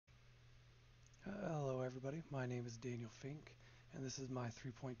everybody. My name is Daniel Fink, and this is my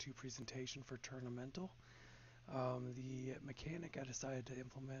 3.2 presentation for Tournamental. The mechanic I decided to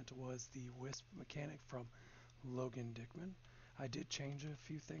implement was the Wisp mechanic from Logan Dickman. I did change a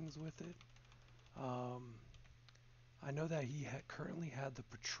few things with it. I know that he currently had the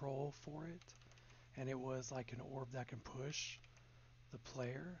patrol for it, and it was like an orb that can push the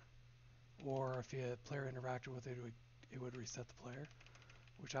player, or if the player interacted with it, it would reset the player,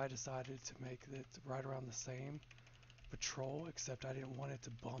 which I decided to make it right around the same patrol, except I didn't want it to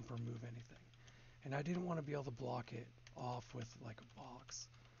bump or move anything. And I didn't want to be able to block it off with like a box.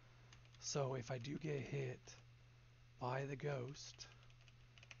 So if I do get hit by the ghost,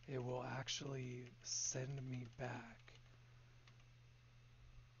 it will actually send me back.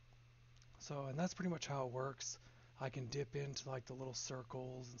 So, and that's pretty much how it works. I can dip into like the little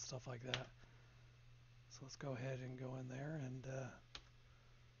circles and stuff like that. So let's go ahead and go in there and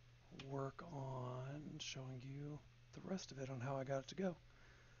work on showing you the rest of it on how I got it to go.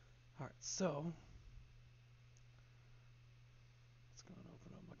 Alright, so let's go and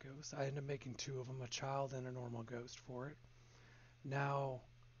open up my ghost. I ended up making two of them, a child and a normal ghost for it. Now,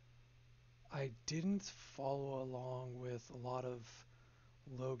 I didn't follow along with a lot of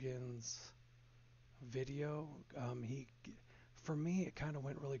Logan's video. For me, it kind of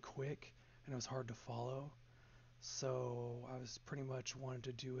went really quick and it was hard to follow. So I was pretty much wanted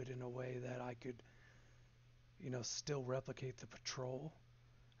to do it in a way that I could, still replicate the patrol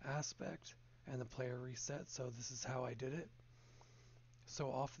aspect and the player reset. So this is how I did it.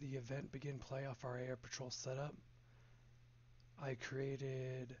 So off the event begin play off our air patrol setup, I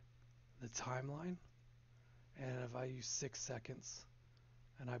created the timeline, and if I use 6 seconds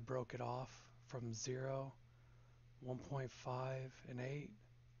and I broke it off from 0, 1.5 and 8,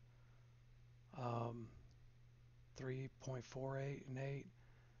 3.48 and 8,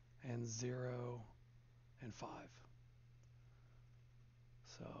 and 0 and 5.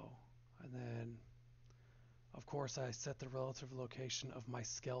 So, and then of course I set the relative location of my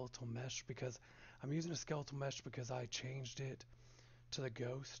skeletal mesh, because I'm using a skeletal mesh because I changed it to the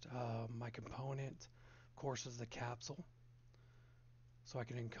ghost. My component, of course, is the capsule, so I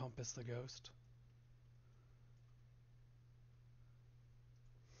can encompass the ghost.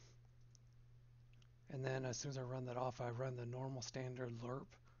 And then as soon as I run that off, I run the normal standard lerp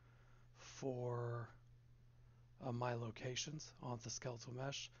for my locations on the skeletal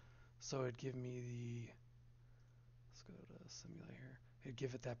mesh. So it'd give me the, let's go to simulate here, it'd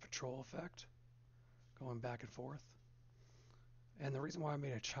give it that patrol effect going back and forth. And the reason why I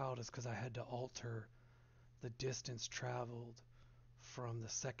made a child is because I had to alter the distance traveled from the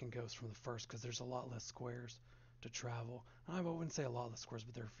second ghost from the first, because there's a lot less squares to travel. I wouldn't say a lot less squares,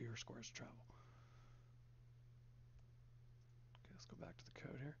 but there are fewer squares to travel. Okay, let's go back to the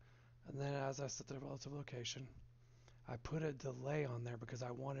code here. And then as I set the relative location, I put a delay on there because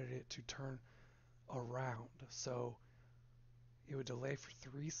I wanted it to turn around. So it would delay for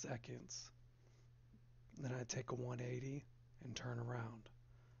 3 seconds, then I'd take a 180 and turn around.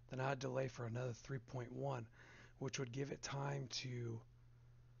 Then I'd delay for another 3.1, which would give it time to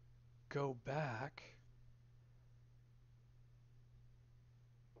go back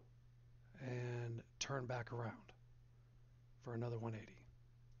and turn back around for another 180.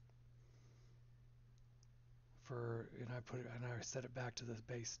 And I set it back to the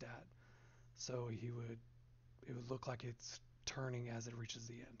base stat, so it would look like it's turning as it reaches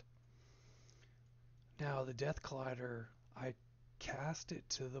the end. Now the Death Collider, I cast it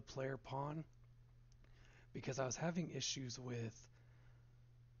to the player pawn because I was having issues with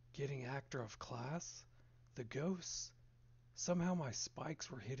getting actor of class. The ghosts, somehow my spikes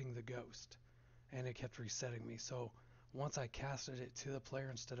were hitting the ghost and it kept resetting me. So once I casted it to the player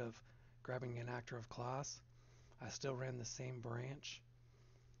instead of grabbing an actor of class, I still ran the same branch,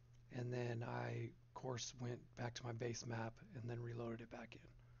 and then I of course went back to my base map and then reloaded it back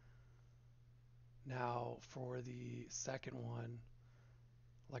in. Now for the second one,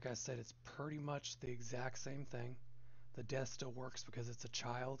 like I said, it's pretty much the exact same thing. The death still works because it's a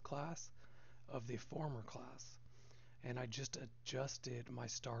child class of the former class, and I just adjusted my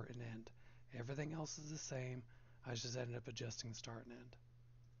start and end. Everything else is the same. I just ended up adjusting the start and end.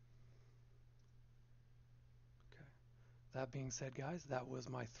 Okay. That being said, guys, that was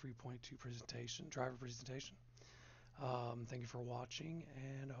my 3.2 presentation, driver presentation. Thank you for watching,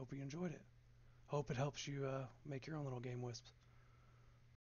 and I hope you enjoyed it. Hope it helps you make your own little game wisps.